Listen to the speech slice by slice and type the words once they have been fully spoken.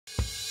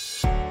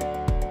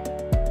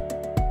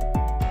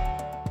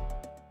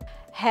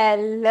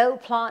Hello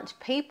plant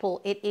people,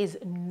 it is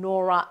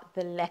Nora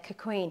the Leca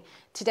Queen.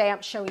 Today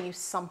I'm showing you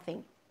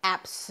something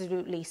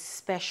absolutely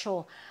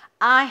special.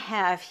 I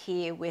have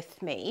here with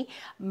me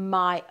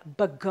my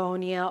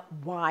Begonia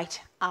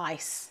white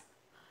ice.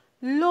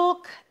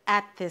 Look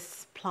at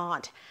this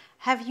plant.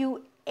 Have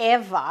you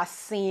ever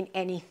seen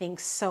anything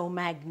so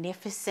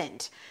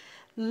magnificent?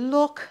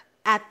 Look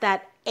at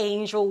that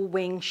angel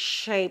wing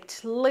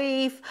shaped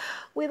leaf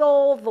with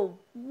all the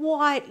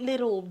white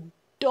little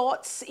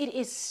dots. It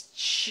is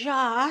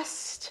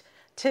just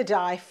to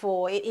die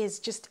for. It is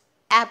just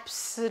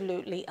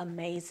absolutely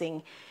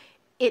amazing.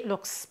 It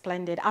looks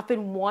splendid. I've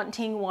been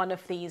wanting one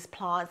of these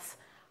plants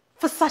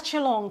for such a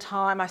long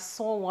time. I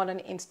saw one on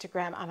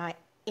Instagram and I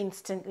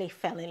instantly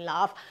fell in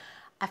love.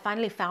 I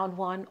finally found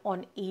one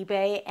on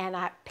eBay and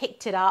I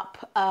picked it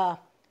up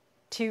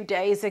 2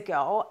 days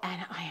ago,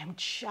 and I am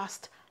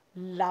just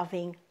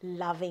loving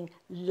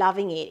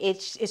it.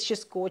 It's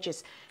just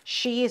gorgeous.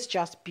 She is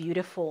just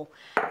beautiful,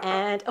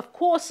 and of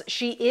course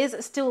she is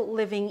still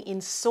living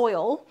in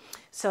soil,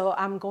 so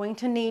I'm going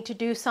to need to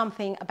do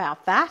something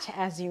about that,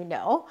 as you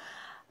know,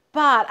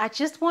 but I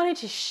just wanted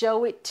to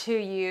show it to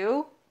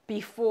you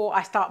before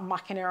I start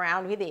mucking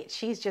around with it.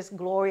 She's just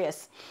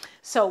glorious.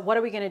 So what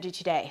are we going to do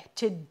today?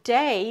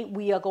 Today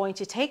we are going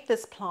to take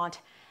this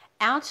plant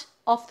out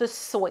of the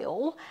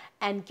soil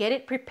and get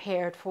it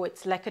prepared for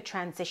its Leca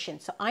transition.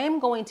 So I am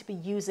going to be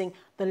using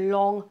the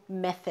long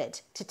method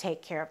to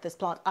take care of this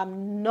plant.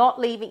 I'm not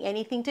leaving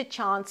anything to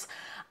chance.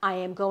 I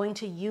am going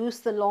to use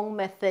the long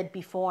method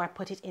before I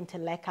put it into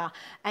Leca.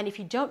 And if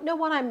you don't know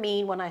what I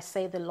mean when I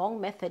say the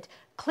long method,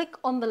 click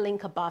on the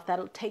link above.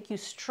 That'll take you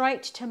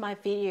straight to my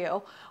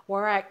video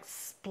where I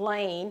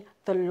explain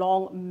the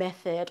long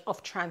method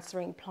of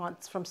transferring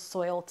plants from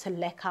soil to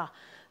Leca.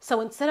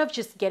 So instead of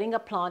just getting a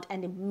plant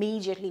and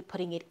immediately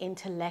putting it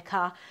into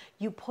Leca,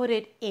 you put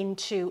it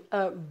into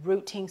a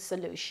rooting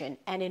solution.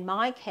 And in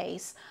my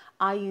case,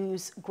 I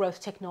use growth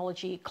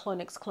technology,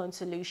 Clonex clone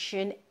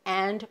solution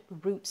and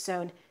root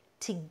zone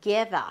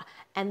together.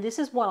 And this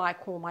is what I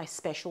call my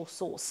special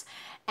sauce.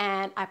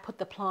 And I put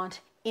the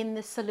plant in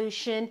the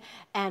solution,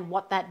 and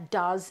what that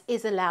does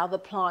is allow the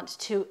plant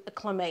to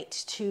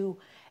acclimate to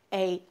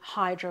a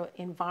hydro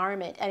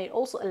environment, and it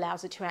also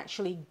allows it to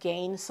actually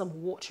gain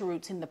some water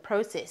roots in the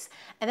process.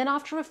 And then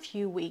after a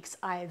few weeks,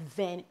 I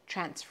then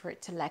transfer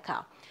it to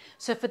Leca.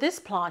 So for this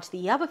plant,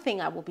 the other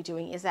thing I will be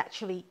doing is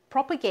actually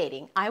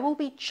propagating. I will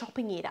be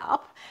chopping it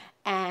up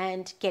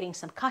and getting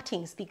some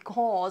cuttings,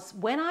 because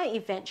when I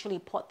eventually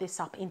pot this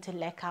up into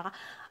Leca,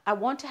 I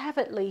want to have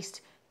at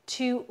least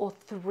 2 or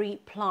 3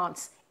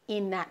 plants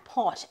in that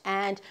pot.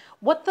 And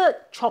what the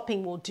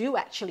chopping will do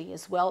actually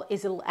as well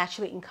is it'll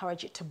actually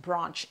encourage it to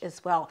branch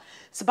as well.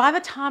 So by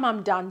the time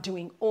I'm done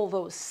doing all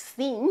those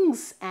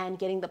things and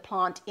getting the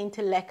plant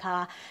into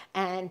Leca,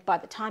 and by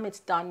the time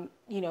it's done,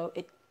 you know,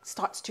 it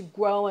starts to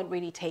grow and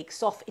really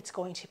takes off, it's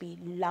going to be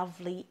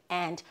lovely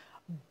and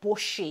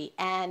bushy,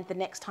 and the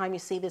next time you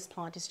see this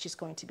plant is just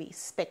going to be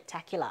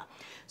spectacular.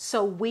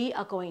 So we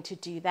are going to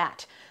do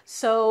that.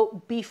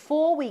 So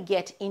before we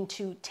get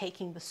into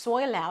taking the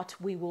soil out,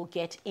 we will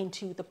get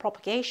into the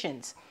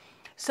propagations.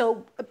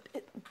 So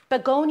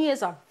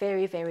begonias are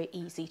very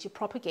easy to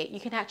propagate. You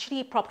can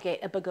actually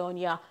propagate a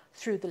begonia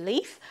through the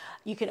leaf.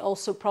 You can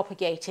also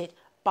propagate it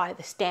by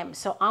the stem.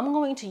 So I'm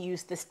going to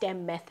use the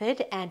stem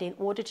method, and in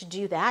order to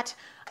do that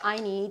I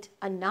need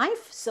a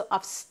knife. So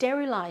I've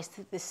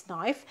sterilized this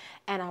knife,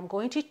 and I'm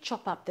going to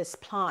chop up this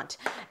plant,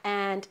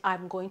 and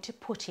I'm going to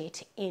put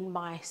it in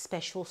my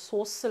special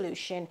sauce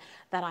solution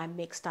that I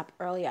mixed up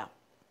earlier.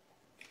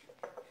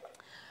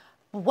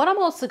 What I'm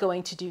also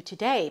going to do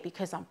today,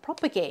 because I'm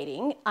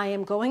propagating, I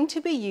am going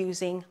to be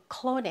using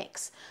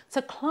Clonex.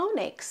 So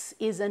Clonex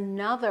is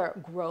another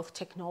growth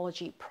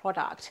technology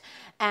product,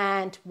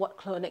 and what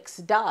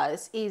Clonex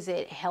does is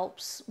it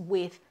helps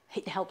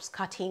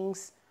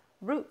cuttings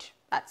root.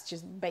 That's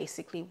just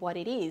basically what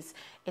it is.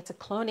 It's a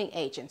cloning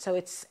agent, so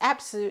it's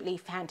absolutely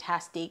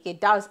fantastic. It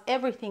does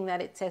everything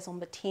that it says on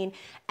the tin,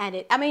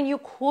 and I mean, you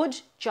could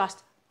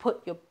just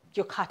put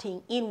your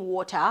cutting in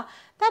water.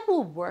 That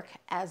will work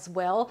as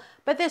well,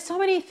 but there's so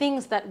many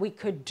things that we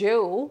could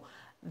do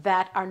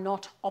that are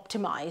not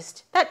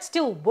optimized that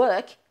still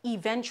work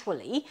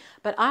eventually,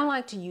 but I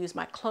like to use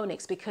my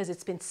Clonex because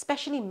it's been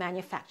specially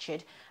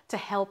manufactured to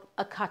help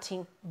a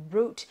cutting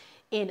root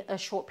in a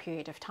short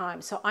period of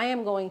time. So I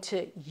am going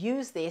to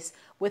use this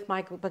with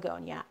my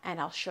begonia, and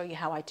I'll show you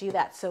how I do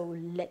that. So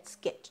let's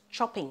get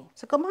chopping.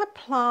 So I've got my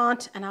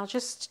plant, and I'll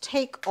just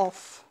take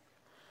off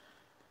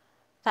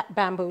that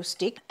bamboo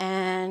stick,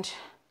 and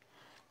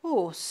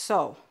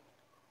so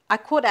I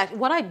could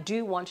what I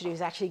do want to do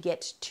is actually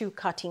get 2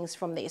 cuttings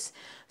from this.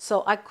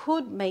 So I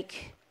could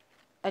make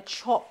a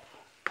chop.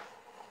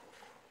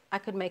 I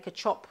could make a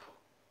chop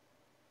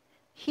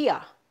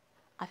here.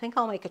 I think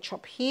I'll make a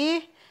chop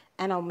here,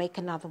 and I'll make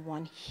another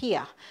one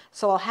here.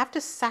 So I'll have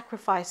to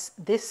sacrifice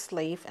this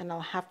leaf, and I'll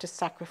have to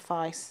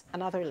sacrifice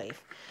another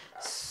leaf.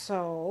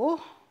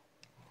 So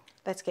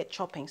let's get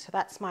chopping. So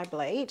that's my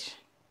blade.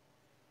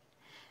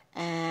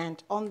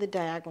 And on the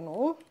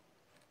diagonal,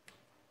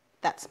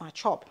 that's my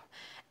chop.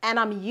 And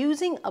I'm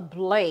using a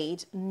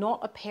blade,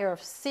 not a pair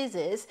of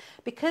scissors,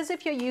 because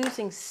if you're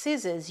using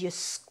scissors, you're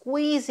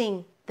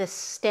squeezing the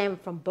stem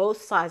from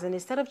both sides. And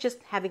instead of just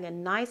having a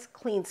nice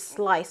clean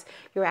slice,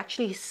 you're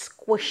actually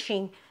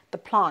squishing the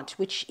plant,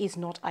 which is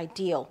not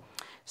ideal.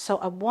 So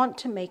I want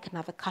to make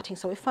another cutting.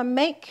 So if I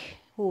make,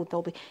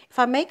 if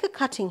I make a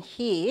cutting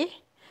here,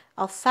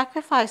 I'll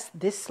sacrifice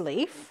this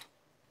leaf.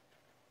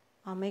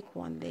 I'll make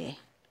one there.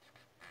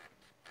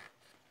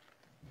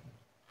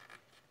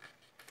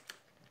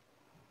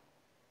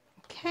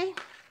 Okay,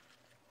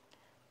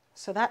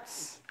 so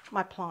that's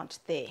my plant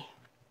there.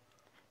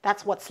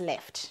 That's what's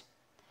left.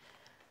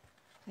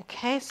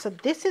 Okay, so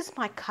this is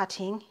my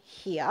cutting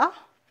here.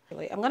 I'm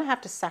going to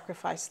have to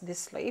sacrifice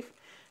this leaf,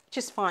 which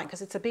is fine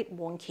because it's a bit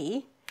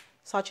wonky.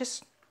 So I'll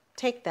just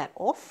take that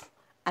off,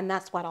 and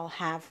that's what I'll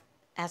have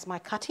as my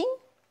cutting.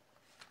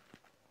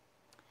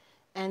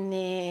 And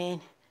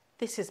then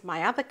this is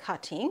my other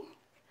cutting.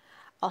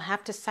 I'll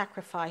have to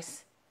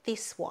sacrifice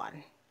this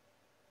one.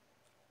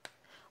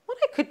 What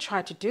I could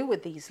try to do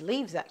with these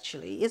leaves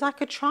actually is I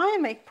could try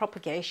and make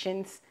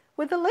propagations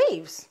with the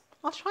leaves.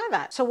 I'll try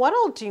that. So what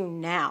I'll do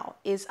now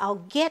is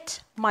I'll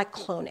get my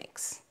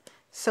Clonex.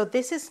 So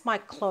this is my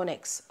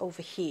Clonex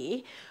over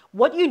here.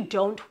 What you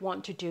don't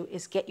want to do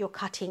is get your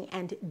cutting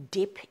and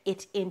dip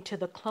it into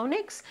the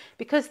Clonex,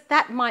 because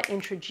that might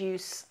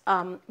introduce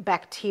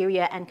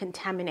bacteria and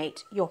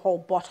contaminate your whole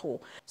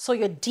bottle. So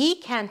you're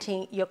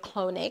decanting your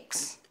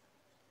Clonex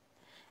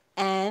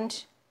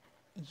and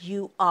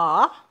you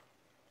are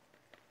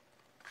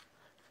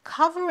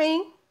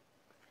covering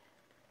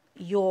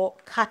your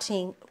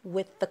cutting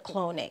with the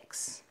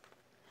Clonex.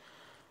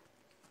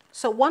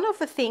 So one of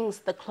the things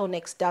the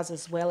Clonex does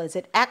as well is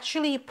it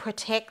actually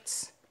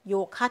protects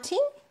your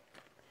cutting.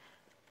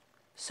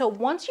 So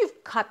once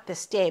you've cut the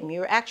stem,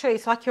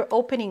 it's like you're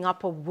opening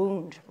up a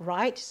wound,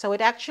 right? So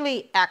it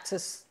actually acts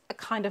as a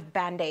kind of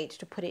band-aid,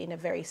 to put it in a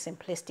very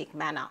simplistic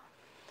manner.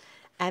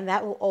 And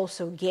that will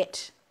also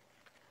get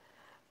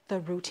the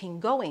rooting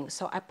going.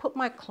 So I put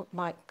my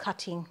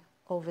cutting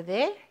over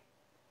there.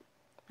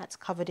 That's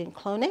covered in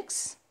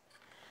Clonex.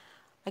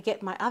 I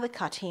get my other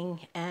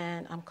cutting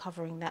and I'm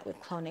covering that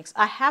with Clonex.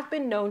 I have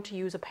been known to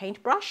use a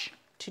paintbrush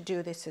to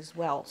do this as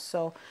well.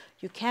 So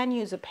you can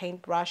use a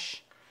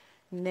paintbrush,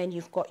 and then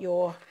you've got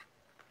you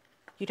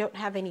don't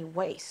have any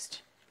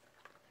waste,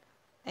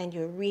 and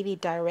you're really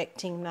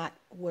directing that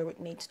where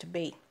it needs to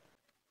be.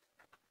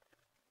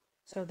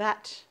 So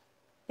that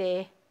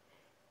there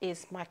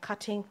is my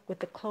cutting with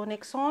the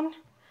Clonex on.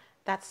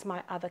 That's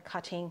my other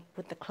cutting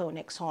with the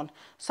Clonex on.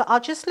 So I'll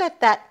just let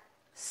that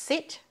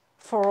sit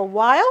for a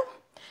while.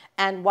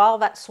 And while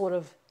that's sort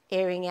of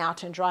airing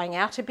out and drying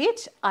out a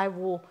bit, I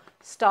will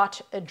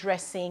start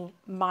addressing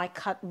my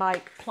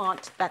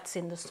plant that's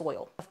in the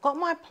soil. I've got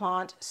my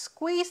plant,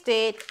 squeezed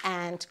it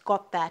and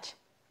got that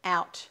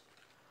out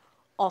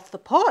of the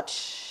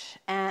pot.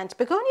 And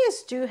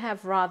begonias do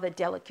have rather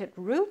delicate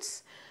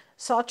roots.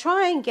 So I'll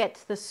try and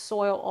get the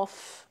soil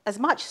off, as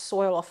much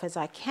soil off as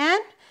I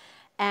can.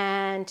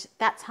 And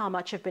that's how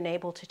much I've been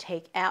able to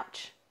take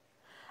out.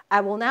 I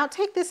will now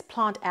take this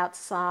plant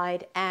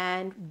outside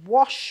and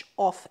wash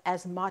off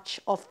as much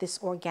of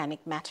this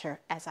organic matter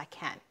as I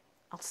can.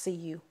 I'll see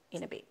you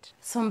in a bit.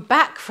 So I'm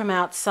back from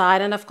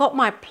outside and I've got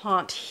my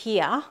plant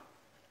here.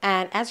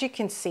 And as you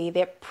can see,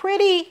 they're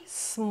pretty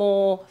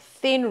small,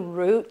 thin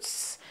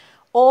roots.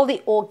 All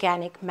the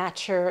organic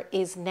matter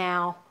is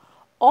now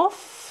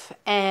off,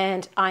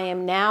 and I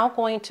am now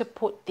going to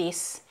put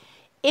this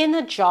in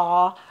a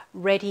jar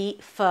ready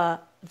for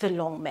the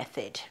long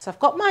method. So I've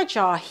got my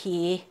jar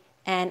here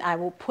and I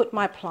will put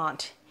my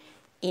plant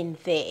in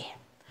there.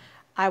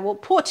 I will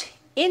put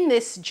in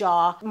this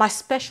jar my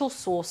special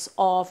source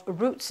of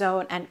root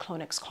zone and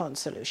Clonex clone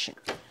solution.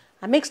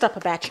 I mixed up a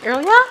batch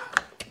earlier.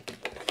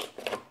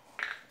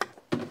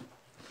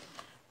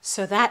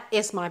 So that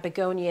is my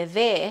begonia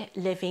there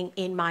living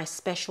in my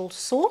special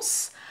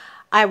sauce.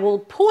 I will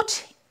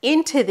put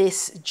into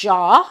this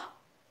jar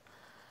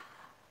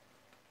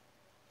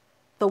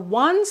the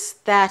ones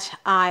that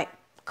I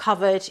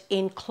covered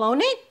in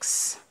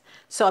Clonex.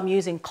 So I'm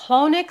using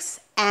Clonex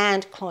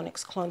and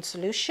Clonex clone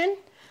solution.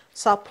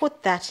 So I'll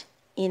put that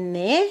in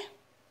there,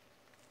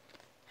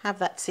 have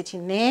that sit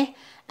in there,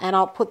 and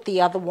I'll put the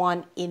other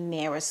one in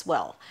there as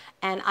well.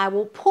 And I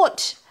will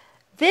put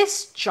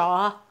this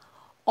jar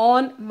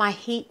on my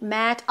heat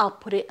mat. I'll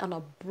put it on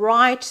a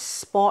bright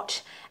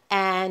spot,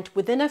 and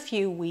within a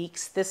few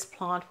weeks, this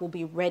plant will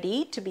be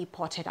ready to be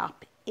potted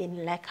up in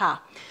Leca.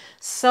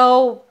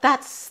 So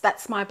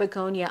that's my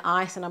begonia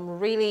ice, and I'm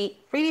really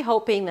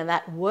hoping that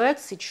that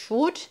works. It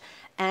should.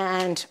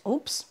 And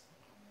oops,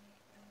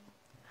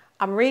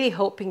 I'm really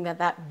hoping that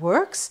that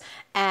works,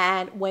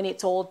 and when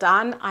it's all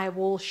done, I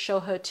will show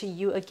her to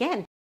you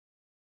again.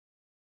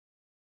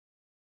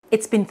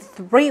 It's been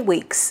 3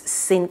 weeks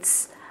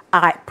since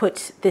I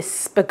put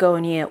this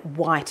begonia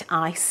white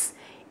ice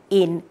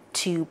in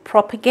to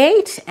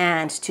propagate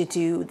and to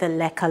do the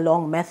Leca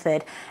long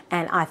method,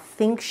 and I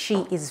think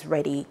she is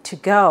ready to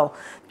go.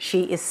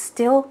 She is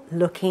still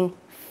looking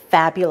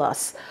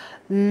fabulous.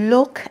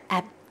 Look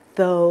at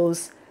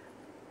those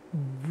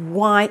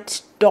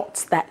white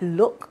dots that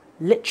look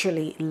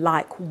literally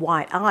like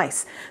white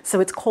ice. So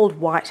it's called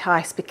white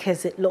ice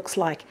because it looks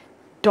like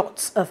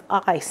dots of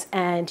ice,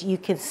 and you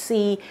can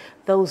see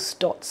those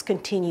dots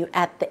continue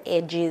at the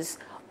edges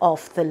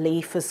of the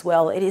leaf as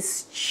well. It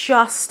is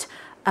just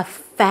a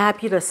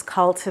fabulous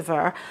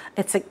cultivar.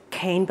 It's a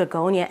cane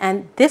begonia,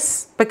 and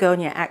this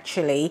begonia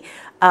actually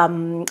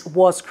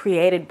was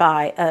created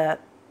by a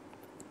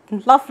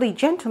lovely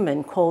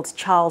gentleman called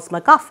Charles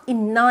McGuff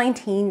in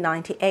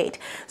 1998.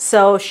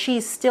 So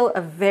she's still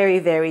a very,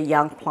 very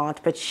young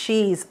plant, but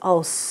she's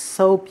oh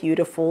so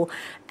beautiful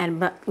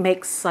and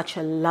makes such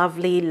a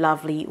lovely,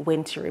 lovely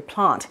wintry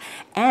plant.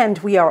 And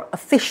we are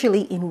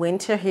officially in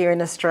winter here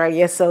in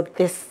Australia, so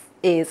this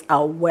is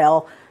a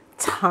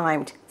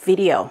well-timed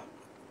video.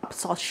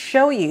 So I'll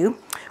show you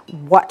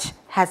what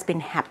has been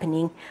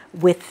happening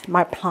with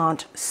my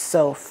plant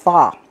so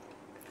far.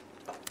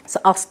 So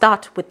I'll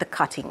start with the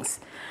cuttings.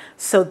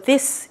 So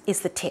this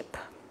is the tip,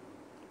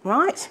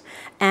 right?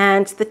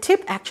 And the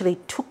tip actually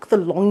took the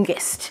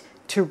longest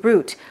to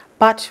root,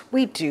 but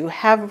we do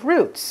have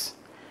roots.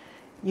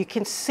 You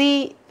can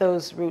see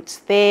those roots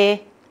there.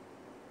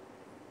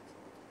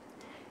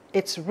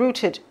 It's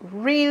rooted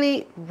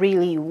really,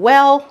 really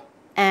well,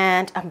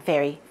 and I'm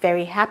very,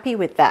 very happy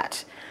with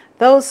that.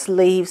 Those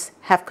leaves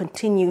have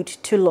continued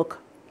to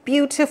look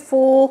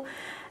beautiful,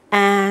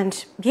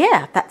 and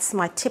yeah, that's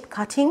my tip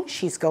cutting.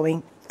 She's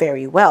going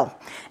very well.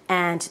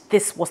 And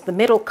this was the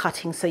middle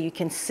cutting, so you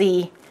can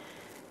see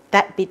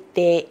that bit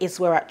there is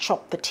where I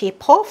chopped the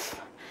tip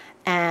off,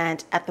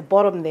 and at the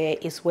bottom there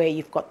is where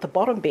you've got the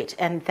bottom bit,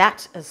 and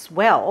that as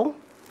well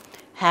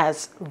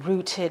has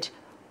rooted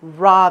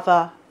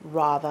rather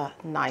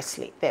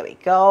nicely. There we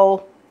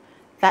go.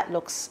 That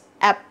looks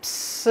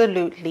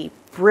absolutely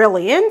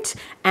brilliant,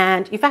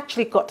 and you've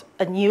actually got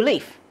a new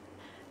leaf.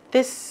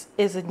 This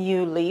is a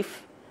new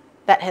leaf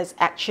that has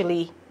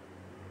actually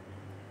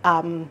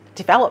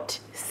developed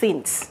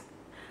since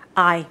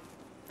I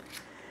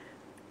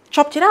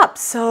chopped it up.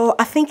 So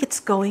I think it's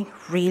going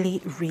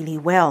really, really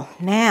well.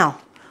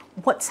 Now,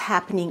 what's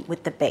happening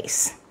with the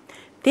base?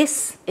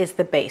 This is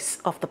the base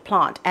of the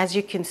plant. As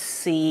you can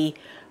see,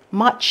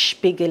 much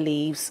bigger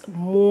leaves,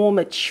 more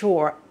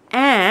mature,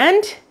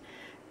 and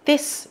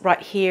this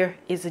right here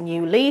is a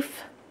new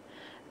leaf.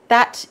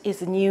 That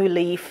is a new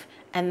leaf,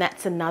 and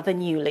that's another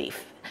new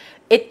leaf.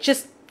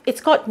 It's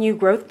got new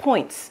growth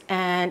points,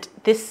 and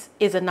this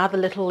is another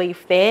little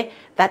leaf there.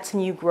 That's a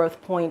new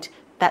growth point.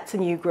 That's a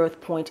new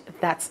growth point.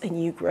 That's a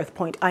new growth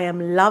point. I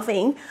am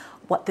loving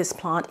what this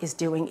plant is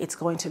doing. It's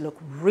going to look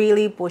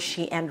really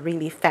bushy and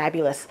really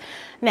fabulous.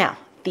 Now,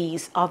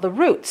 these are the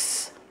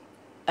roots.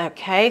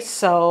 Okay,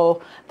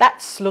 so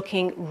that's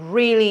looking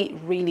really,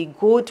 really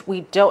good.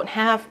 We don't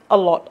have a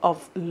lot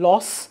of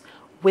loss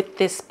with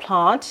this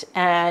plant,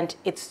 and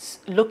it's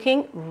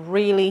looking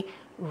really,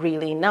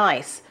 really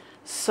nice.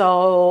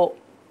 So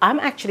I'm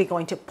actually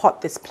going to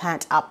pot this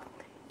plant up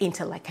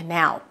into Leca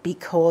now,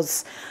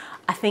 because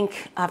I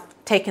think I've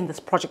taken this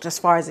project as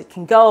far as it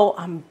can go.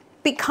 I'm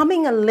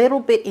becoming a little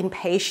bit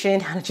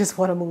impatient, and I just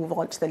want to move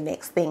on to the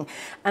next thing.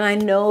 And I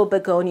know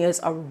begonias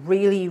are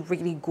really,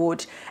 really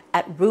good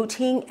at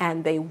rooting,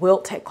 and they will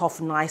take off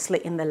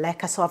nicely in the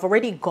Leca. So I've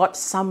already got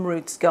some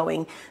roots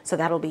going, so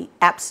that'll be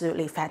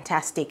absolutely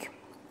fantastic.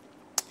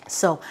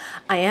 So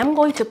I am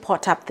going to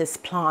pot up this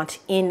plant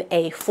in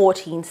a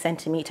 14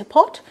 centimeter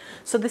pot.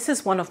 So this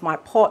is one of my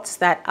pots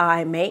that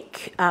I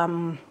make.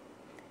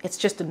 It's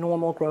just a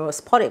normal grower's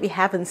pot. If you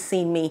haven't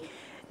seen me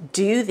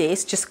do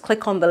this, just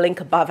click on the link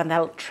above, and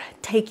that'll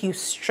take you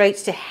straight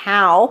to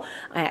how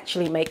I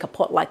actually make a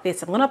pot like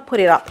this. I'm going to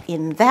put it up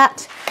in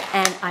that,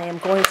 and I am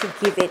going to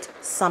give it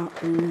some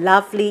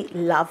lovely,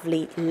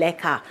 lovely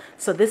Leca.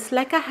 So this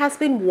Leca has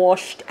been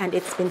washed, and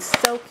it's been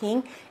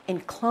soaking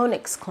in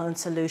Clonex clone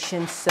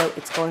solution, so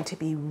it's going to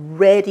be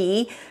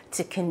ready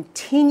to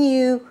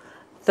continue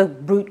the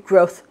root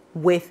growth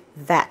with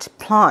that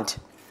plant.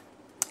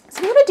 So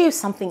I'm going to do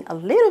something a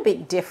little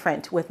bit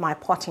different with my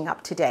potting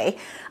up today.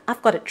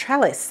 I've got a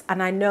trellis,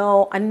 and I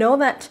know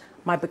that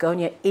my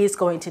begonia is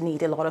going to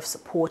need a lot of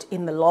support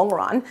in the long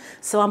run.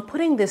 So I'm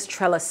putting this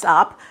trellis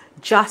up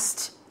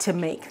just to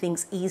make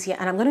things easier,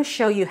 and I'm going to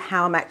show you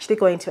how I'm actually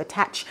going to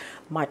attach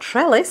my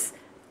trellis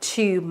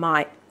to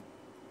my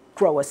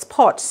grower's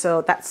pot.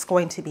 So that's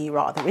going to be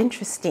rather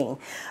interesting.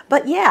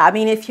 But yeah, I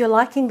mean, if you're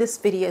liking this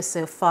video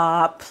so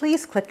far,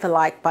 please click the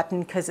like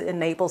button, because it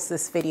enables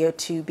this video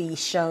to be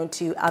shown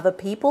to other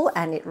people,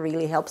 and it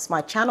really helps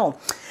my channel.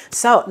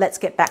 So let's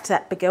get back to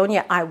that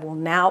begonia. I will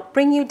now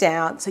bring you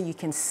down so you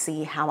can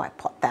see how I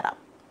pot that up.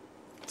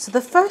 So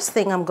the first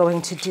thing I'm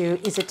going to do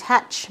is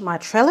attach my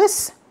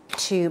trellis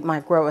to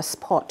my grower's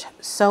pot.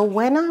 So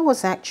when I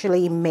was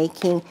actually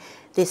making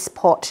this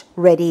pot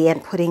ready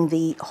and putting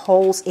the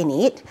holes in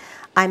it,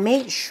 I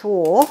made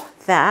sure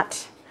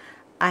that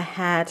I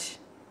had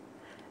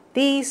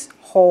these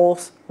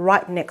holes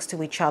right next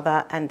to each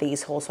other and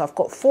these holes. So I've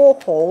got 4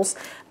 holes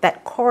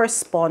that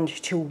correspond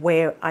to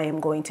where I am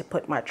going to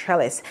put my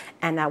trellis,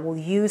 and I will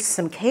use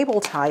some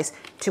cable ties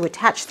to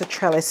attach the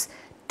trellis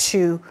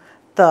to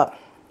the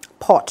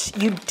pot.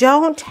 You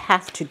don't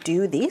have to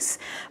do this,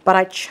 but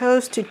I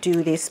chose to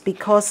do this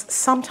because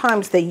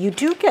sometimes you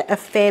do get a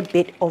fair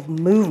bit of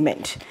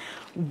movement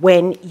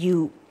when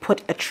you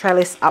put a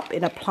trellis up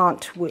in a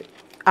plant with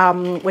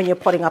when you're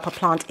potting up a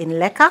plant in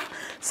Leca.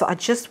 So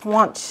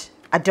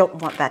I don't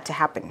want that to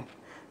happen.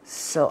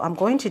 So I'm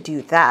going to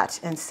do that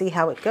and see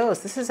how it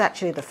goes. This is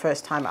actually the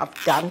first time I've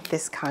done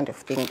this kind of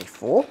thing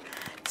before,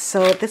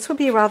 so this will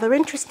be rather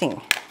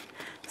interesting.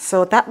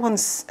 So that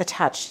one's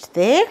attached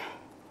there,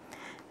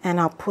 and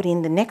I'll put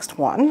in the next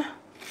one.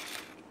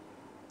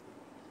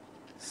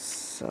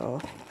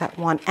 So that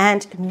one,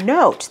 and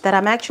note that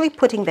I'm actually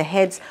putting the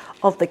heads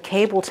of the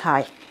cable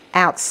tie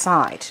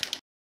outside.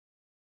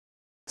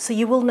 So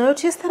you will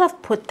notice that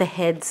I've put the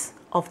heads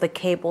of the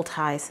cable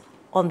ties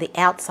on the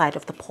outside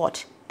of the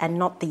pot and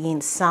not the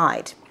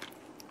inside.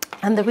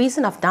 And the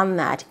reason I've done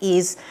that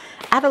is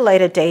at a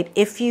later date,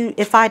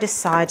 if I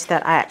decide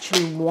that I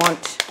actually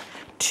want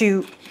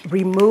to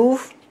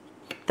remove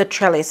the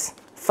trellis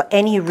for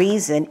any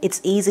reason,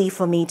 it's easy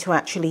for me to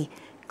actually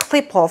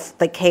clip off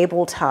the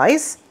cable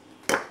ties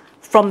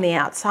from the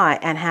outside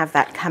and have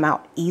that come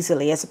out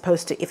easily, as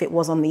opposed to if it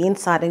was on the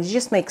inside, and it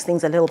just makes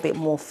things a little bit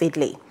more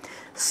fiddly.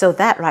 So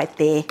that right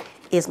there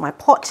is my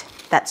pot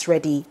that's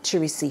ready to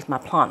receive my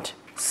plant.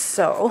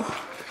 So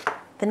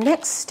the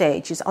next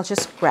stage is I'll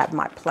just grab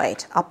my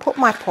plate. I'll put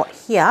my pot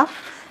here,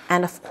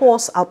 and of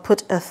course I'll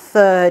put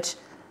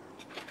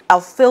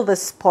I'll fill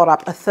this pot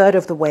up a third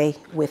of the way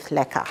with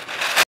Leca.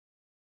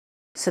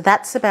 So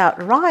that's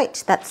about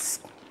right. That's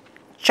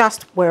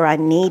just where I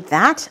need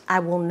that. I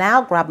will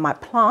now grab my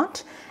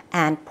plant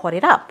and pot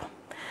it up.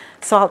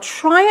 So I'll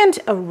try and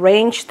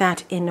arrange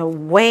that in a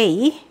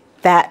way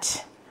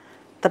that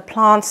the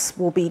plants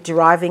will be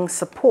deriving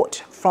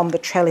support from the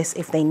trellis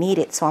if they need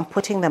it. So I'm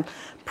putting them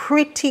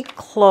pretty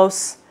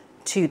close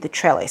to the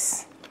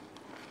trellis,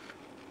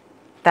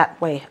 that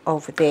way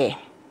over there.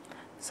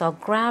 So I'll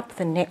grab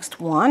the next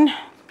one,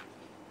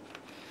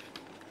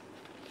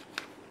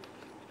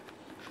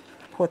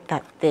 put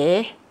that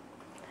there,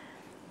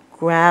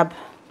 grab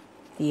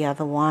the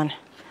other one,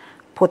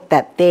 put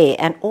that there,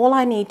 and all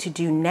I need to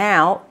do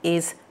now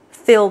is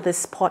fill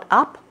this pot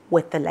up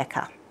with the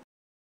Leca.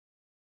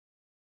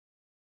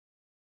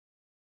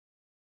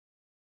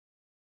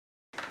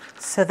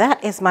 So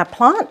that is my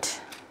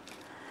plant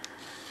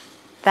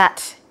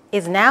that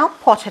is now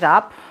potted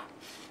up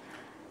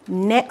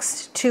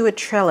next to a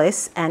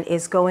trellis and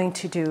is going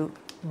to do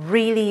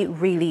really,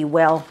 really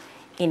well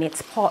in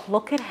its pot.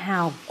 Look at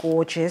how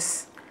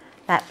gorgeous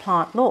that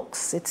plant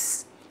looks.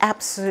 It's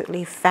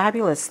absolutely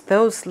fabulous.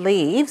 Those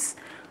leaves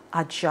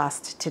are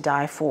just to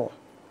die for.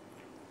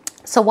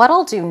 So what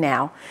I'll do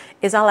now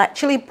is I'll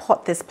actually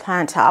pot this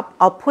plant up.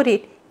 I'll put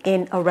it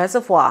in a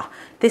reservoir.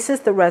 This is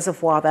the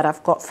reservoir that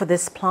I've got for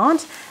this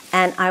plant,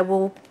 and I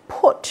will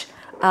put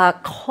a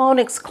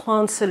Clonex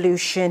clone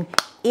solution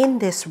in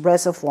this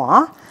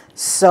reservoir.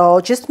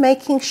 So just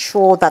making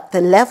sure that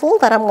the level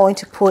that I'm going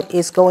to put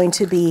is going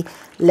to be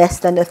less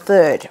than a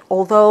third.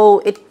 Although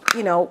it,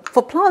 you know,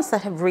 for plants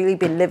that have really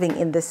been living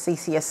in this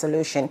CCS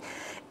solution,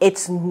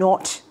 it's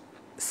not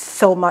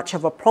so much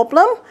of a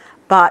problem,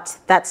 but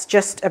that's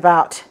just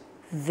about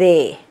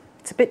there.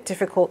 It's a bit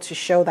difficult to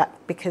show that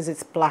because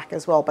it's black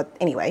as well, but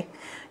anyway,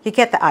 you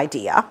get the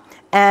idea.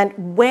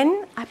 And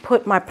when I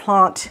put my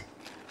plant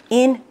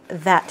in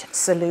that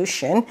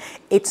solution,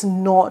 it's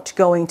not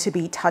going to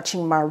be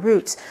touching my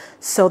roots.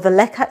 So the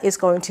Leca is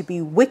going to be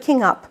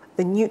wicking up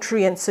the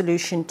nutrient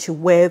solution to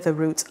where the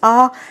roots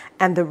are,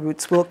 and the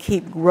roots will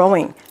keep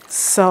growing.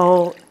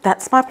 So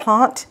that's my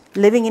plant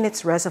living in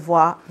its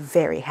reservoir,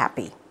 very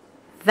happy.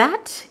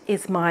 That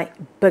is my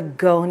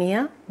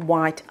Begonia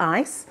white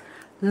ice,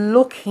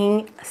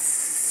 looking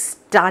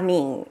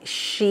stunning.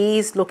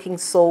 She's looking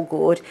so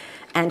good,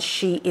 and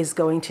she is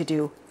going to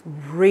do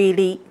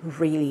really,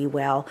 really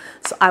well.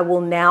 So I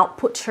will now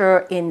put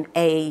her in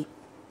a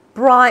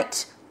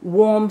bright,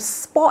 warm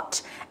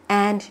spot,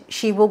 and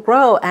she will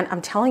grow. And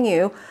I'm telling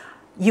you,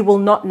 you will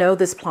not know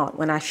this plant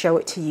when I show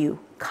it to you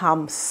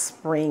come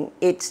spring.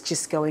 It's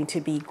just going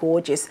to be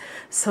gorgeous.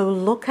 So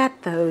look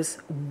at those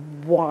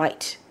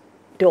white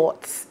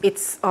dots.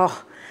 It's,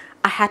 oh,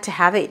 I had to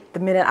have it. The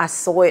minute I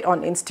saw it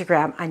on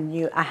Instagram, I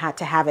knew I had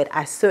to have it.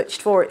 I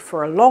searched for it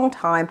for a long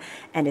time,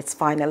 and it's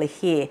finally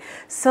here.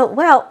 So,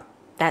 well,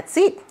 that's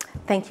it.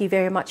 Thank you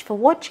very much for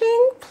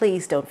watching.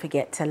 Please don't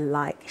forget to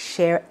like,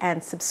 share,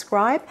 and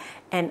subscribe,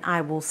 and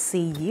I will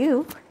see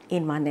you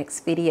in my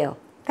next video.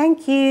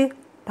 Thank you.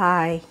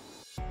 Bye.